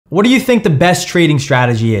What do you think the best trading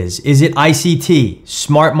strategy is? Is it ICT,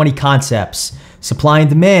 smart money concepts, supply and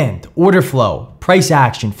demand, order flow, price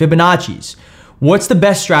action, Fibonacci's? What's the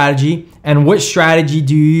best strategy and what strategy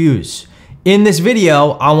do you use? In this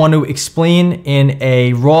video, I want to explain in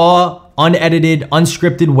a raw, unedited,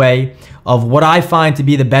 unscripted way of what I find to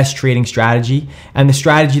be the best trading strategy and the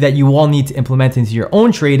strategy that you all need to implement into your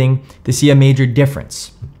own trading to see a major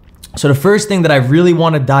difference. So the first thing that I really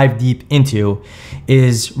want to dive deep into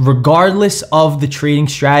is, regardless of the trading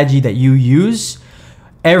strategy that you use,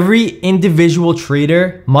 every individual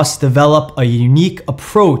trader must develop a unique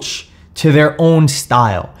approach to their own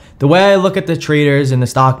style. The way I look at the traders in the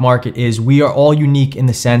stock market is we are all unique in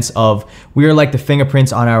the sense of we are like the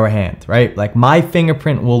fingerprints on our hand, right? Like my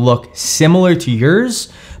fingerprint will look similar to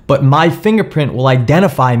yours, but my fingerprint will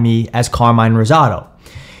identify me as Carmine Rosato.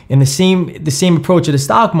 In the same approach to the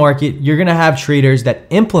stock market, you're gonna have traders that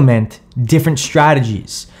implement different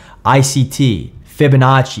strategies, ICT,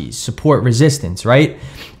 Fibonacci, support resistance, right?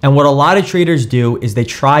 And what a lot of traders do is they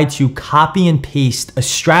try to copy and paste a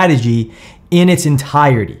strategy in its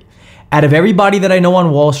entirety. Out of everybody that I know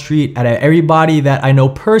on Wall Street, out of everybody that I know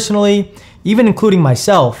personally, even including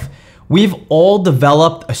myself, we've all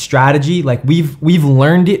developed a strategy. Like we've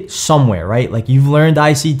learned it somewhere, right? Like you've learned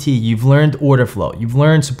ICT, you've learned order flow, you've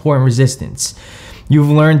learned support and resistance, you've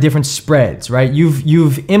learned different spreads, right?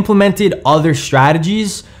 You've implemented other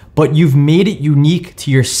strategies, but you've made it unique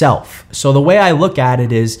to yourself. So the way I look at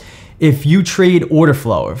it is, if you trade order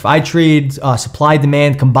flow, or if I trade supply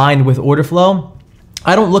demand combined with order flow,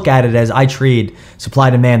 I don't look at it as I trade supply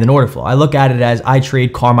demand and order flow. I look at it as I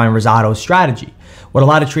trade Carmine Rosato's strategy. What a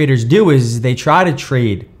lot of traders do is they try to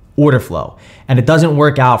trade order flow and it doesn't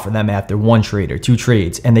work out for them after one trade or two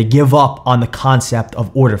trades, and they give up on the concept of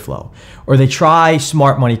order flow. Or they try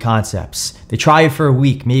smart money concepts. They try it for a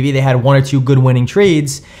week. Maybe they had one or two good winning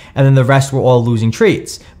trades and then the rest were all losing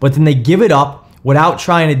trades. But then they give it up without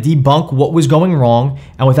trying to debunk what was going wrong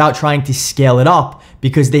and without trying to scale it up,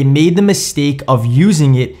 because they made the mistake of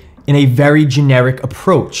using it in a very generic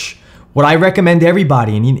approach. What I recommend to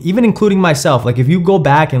everybody, and even including myself, like if you go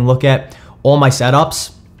back and look at all my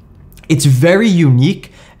setups, it's very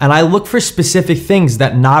unique, and I look for specific things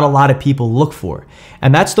that not a lot of people look for.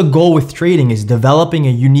 And that's the goal with trading, is developing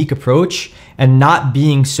a unique approach and not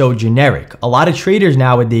being so generic. A lot of traders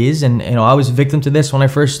nowadays, and I was a victim to this when I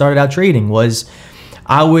first started out trading, was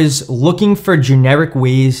I was looking for generic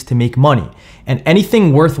ways to make money. And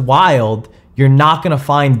anything worthwhile, you're not gonna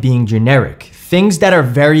find being generic. Things that are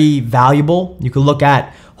very valuable, you could look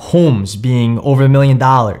at homes being over $1 million.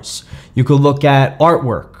 You could look at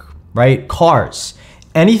artwork, right? Cars.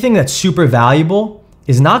 Anything that's super valuable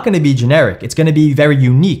is not gonna be generic. It's gonna be very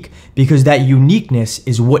unique, because that uniqueness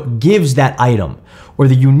is what gives that item, or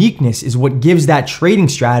the uniqueness is what gives that trading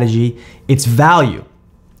strategy its value.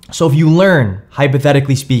 So if you learn,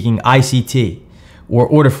 hypothetically speaking, ICT or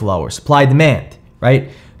order flow or supply demand, right?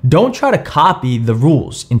 Don't try to copy the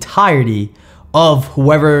rules entirety of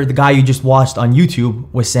whoever the guy you just watched on YouTube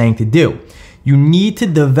was saying to do. You need to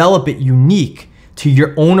develop it unique to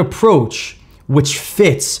your own approach, which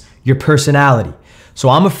fits your personality. So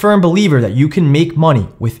I'm a firm believer that you can make money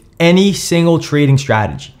with any single trading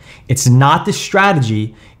strategy. It's not the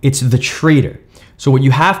strategy, it's the trader. So what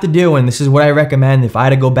you have to do, and this is what I recommend if I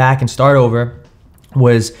had to go back and start over,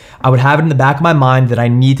 was I would have it in the back of my mind that I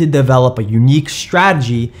need to develop a unique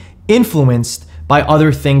strategy influenced by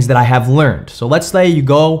other things that I have learned. So let's say you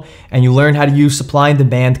go and you learn how to use supply and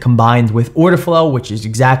demand combined with order flow, which is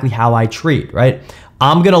exactly how I trade, right?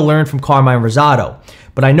 I'm gonna learn from Carmine Rosato,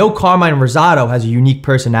 but I know Carmine Rosato has a unique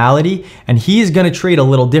personality and he is gonna trade a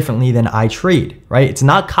little differently than I trade, right? It's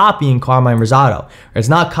not copying Carmine Rosato, or it's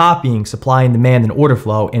not copying supply and demand and order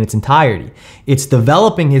flow in its entirety. It's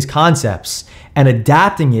developing his concepts and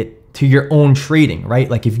adapting it to your own trading, right?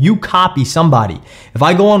 Like if you copy somebody, if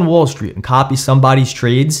I go on Wall Street and copy somebody's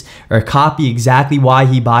trades or copy exactly why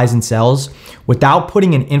he buys and sells without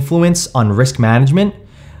putting an influence on risk management,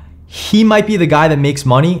 he might be the guy that makes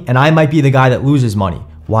money and I might be the guy that loses money.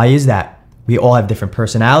 Why is that? We all have different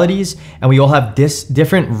personalities and we all have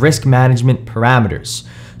different risk management parameters.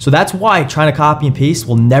 So that's why trying to copy and paste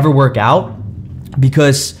will never work out,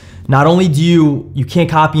 because not only do you can't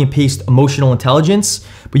copy and paste emotional intelligence,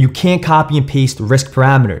 but you can't copy and paste risk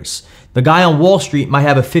parameters. The guy on Wall Street might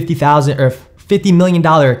have a $50,000 or $50 million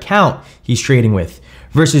account he's trading with,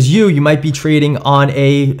 versus you might be trading on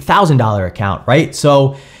a $1,000 account, right?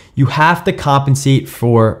 So you have to compensate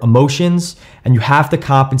for emotions and you have to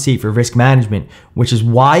compensate for risk management, which is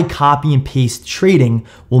why copy and paste trading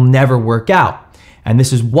will never work out. And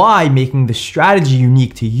this is why making the strategy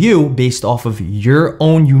unique to you based off of your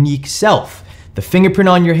own unique self. The fingerprint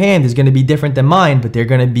on your hand is going to be different than mine, but they're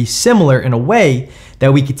going to be similar in a way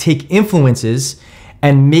that we could take influences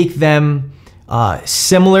and make them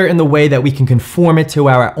similar in the way that we can conform it to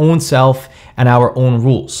our own self and our own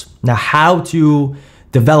rules. Now, how to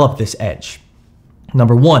develop this edge?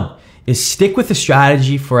 Number one is stick with the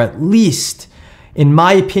strategy for at least, in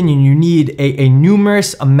my opinion, you need a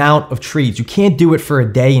numerous amount of trades. You can't do it for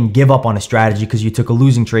a day and give up on a strategy because you took a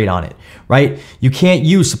losing trade on it, right? You can't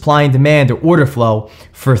use supply and demand or order flow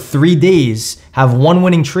for 3 days, have one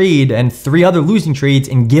winning trade and 3 other losing trades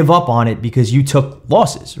and give up on it because you took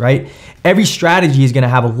losses, right? Every strategy is gonna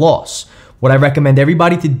have a loss. What I recommend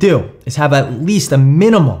everybody to do is have at least a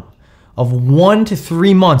minimum of 1 to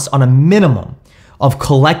 3 months on a minimum of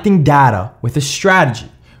collecting data with a strategy,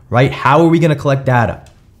 right? How are we gonna collect data?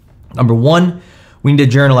 Number one, we need to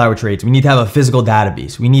journal our trades. We need to have a physical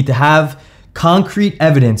database. We need to have concrete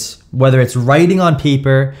evidence, whether it's writing on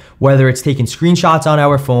paper, whether it's taking screenshots on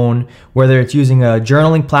our phone, whether it's using a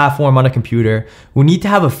journaling platform on a computer. We need to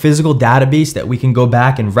have a physical database that we can go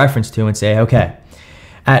back and reference to and say, okay,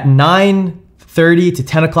 at 9:30 to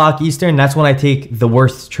 10 o'clock Eastern, that's when I take the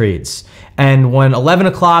worst trades. And when 11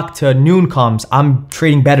 o'clock to noon comes, I'm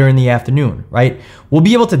trading better in the afternoon, right? We'll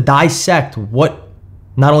be able to dissect what,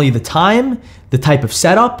 not only the time, the type of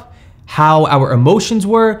setup, how our emotions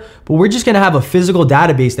were, but we're just gonna have a physical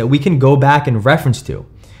database that we can go back and reference to.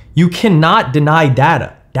 You cannot deny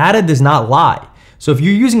data. Data does not lie. So if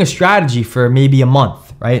you're using a strategy for maybe a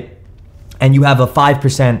month, right? And you have a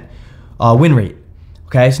 5% win rate,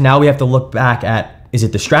 okay? So now we have to look back at, is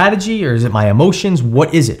it the strategy or is it my emotions?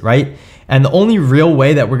 What is it, right? And the only real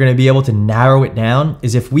way that we're gonna be able to narrow it down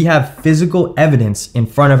is if we have physical evidence in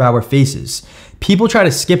front of our faces. People try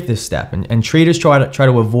to skip this step and traders try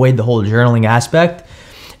to avoid the whole journaling aspect,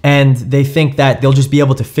 and they think that they'll just be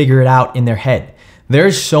able to figure it out in their head.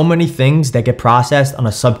 There's so many things that get processed on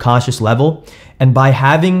a subconscious level, and by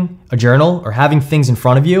having a journal or having things in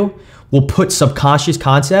front of you will put subconscious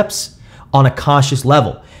concepts on a conscious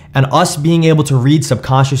level. And us being able to read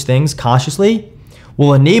subconscious things consciously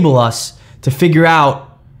will enable us to figure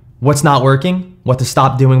out what's not working, what to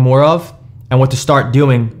stop doing more of, and what to start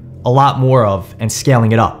doing a lot more of and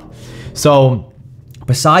scaling it up. So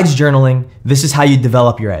besides journaling, this is how you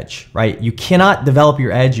develop your edge, right? You cannot develop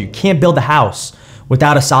your edge, you can't build a house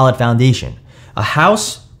without a solid foundation. A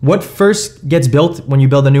house, what first gets built when you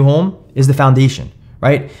build a new home is the foundation,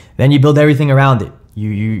 right? Then you build everything around it.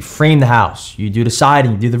 You frame the house, you do the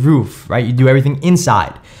siding, you do the roof, right? You do everything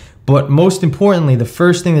inside. But most importantly, the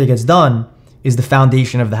first thing that gets done is the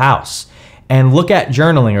foundation of the house. And look at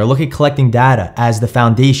journaling or look at collecting data as the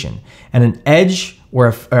foundation. And an edge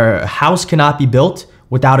or a house cannot be built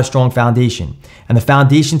without a strong foundation. And the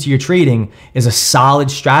foundation to your trading is a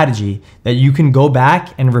solid strategy that you can go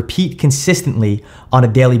back and repeat consistently on a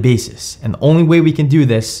daily basis. And the only way we can do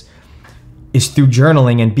this is through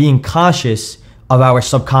journaling and being conscious of our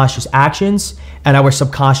subconscious actions and our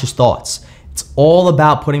subconscious thoughts. It's all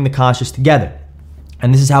about putting the conscious together.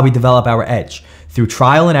 And this is how we develop our edge, through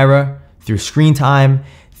trial and error, through screen time,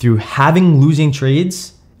 through having losing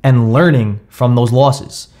trades and learning from those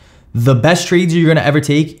losses. The best trades you're gonna ever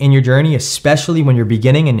take in your journey, especially when you're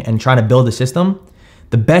beginning and trying to build a system,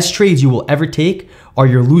 the best trades you will ever take are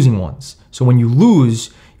your losing ones. So when you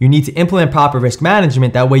lose, you need to implement proper risk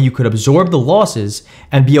management. That way you could absorb the losses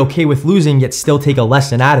and be okay with losing, yet still take a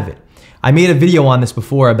lesson out of it. I made a video on this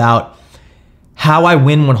before about how I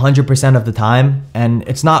win 100% of the time. And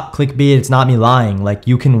it's not clickbait, it's not me lying. Like,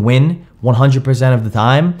 you can win 100% of the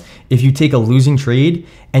time if you take a losing trade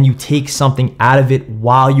and you take something out of it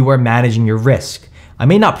while you are managing your risk. I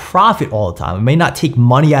may not profit all the time. I may not take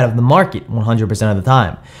money out of the market 100% of the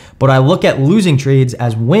time, but I look at losing trades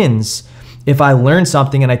as wins if I learn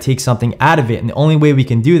something and I take something out of it. And the only way we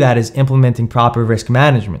can do that is implementing proper risk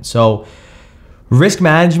management. So risk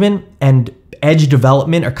management and edge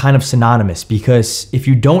development are kind of synonymous, because if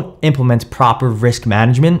you don't implement proper risk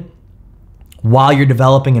management while you're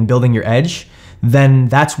developing and building your edge, then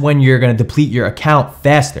that's when you're going to deplete your account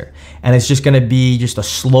faster. And it's just going to be just a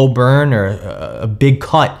slow burn or a big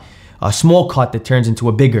cut, a small cut that turns into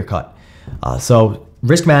a bigger cut. So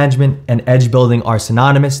risk management and edge building are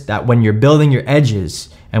synonymous, that when you're building your edges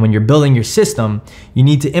and when you're building your system, you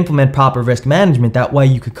need to implement proper risk management. That way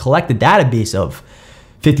you could collect a database of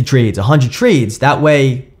 50 trades, 100 trades. That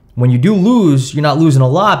way, when you do lose, you're not losing a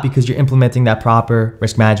lot because you're implementing that proper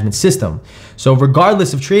risk management system. So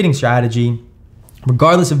regardless of trading strategy,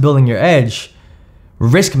 regardless of building your edge,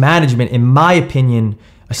 risk management, in my opinion,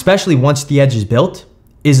 especially once the edge is built,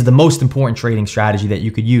 is the most important trading strategy that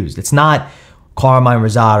you could use. It's not Carmine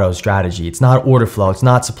Rosato's strategy. It's not order flow. It's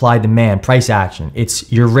not supply demand, price action.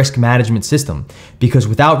 It's your risk management system. Because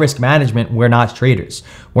without risk management, we're not traders.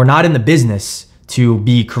 We're not in the business to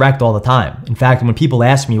be correct all the time. In fact, when people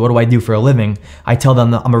ask me, what do I do for a living? I tell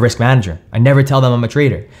them that I'm a risk manager. I never tell them I'm a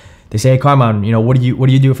trader. They say, hey, Carmine, what do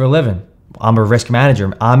you do for a living? I'm a risk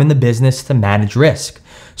manager. I'm in the business to manage risk.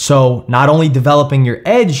 So not only developing your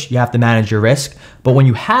edge, you have to manage your risk, but when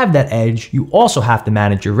you have that edge, you also have to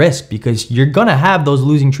manage your risk because you're gonna have those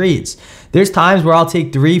losing trades. There's times where I'll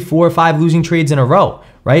take 3, 4, 5 losing trades in a row,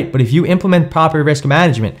 right? But if you implement proper risk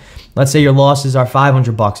management, let's say your losses are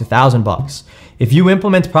 $500, $1,000. If you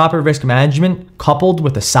implement proper risk management coupled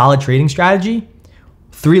with a solid trading strategy,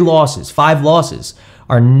 3 losses, 5 losses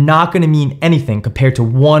are not gonna mean anything compared to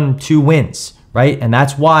 1, 2 wins, right? And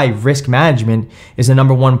that's why risk management is the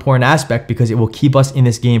number one important aspect because it will keep us in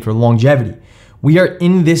this game for longevity. We are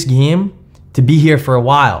in this game to be here for a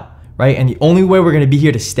while, right? And the only way we're gonna be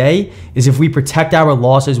here to stay is if we protect our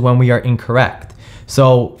losses when we are incorrect.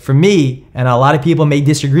 So for me, and a lot of people may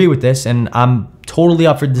disagree with this, and I'm totally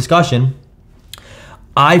up for discussion,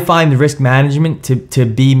 I find the risk management to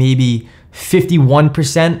be maybe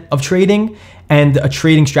 51% of trading and a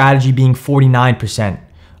trading strategy being 49%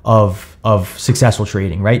 of successful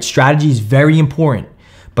trading, right? Strategy is very important,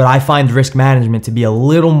 but I find risk management to be a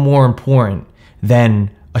little more important than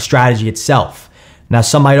a strategy itself. Now,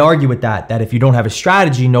 some might argue with that if you don't have a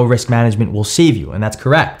strategy, no risk management will save you, and that's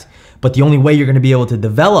correct. But the only way you're gonna be able to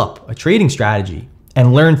develop a trading strategy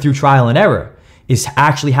and learn through trial and error is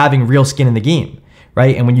actually having real skin in the game,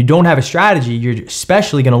 right? And when you don't have a strategy, you're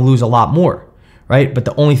especially gonna lose a lot more, right? But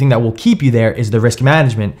the only thing that will keep you there is the risk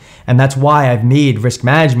management. And that's why I've made risk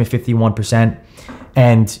management 51%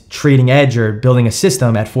 and trading edge or building a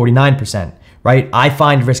system at 49%, right? I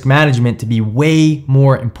find risk management to be way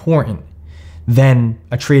more important than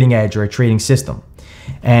a trading edge or a trading system.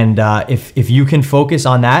 And if you can focus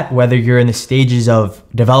on that, whether you're in the stages of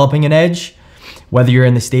developing an edge, whether you're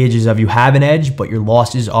in the stages of you have an edge, but your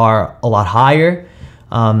losses are a lot higher,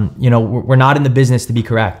 we're not in the business to be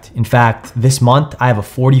correct. In fact, this month I have a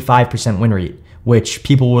 45% win rate, which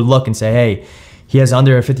people would look and say, hey, he has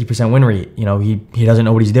under a 50% win rate. He doesn't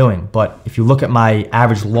know what he's doing. But if you look at my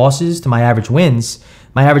average losses to my average wins,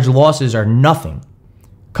 my average losses are nothing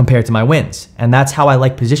compared to my wins. And that's how I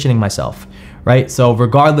like positioning myself, right? So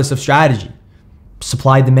regardless of strategy,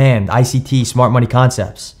 supply demand, ICT, smart money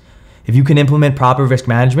concepts, if you can implement proper risk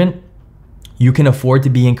management, you can afford to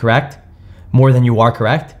be incorrect more than you are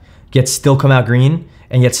correct, yet still come out green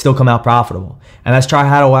and yet still come out profitable. And that's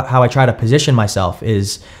how I try to position myself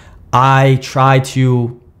is I try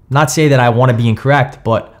to not say that I want to be incorrect,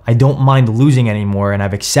 but I don't mind losing anymore. And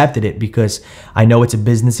I've accepted it because I know it's a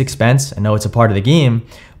business expense. I know it's a part of the game,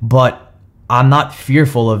 but I'm not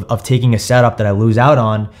fearful of taking a setup that I lose out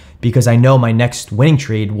on because I know my next winning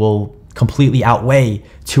trade will completely outweigh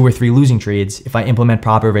 2 or 3 losing trades if I implement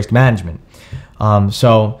proper risk management.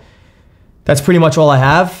 So that's pretty much all I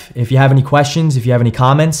have. If you have any questions, if you have any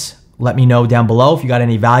comments, let me know down below. If you got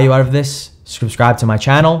any value out of this, subscribe to my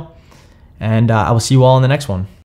channel, and I will see you all in the next one.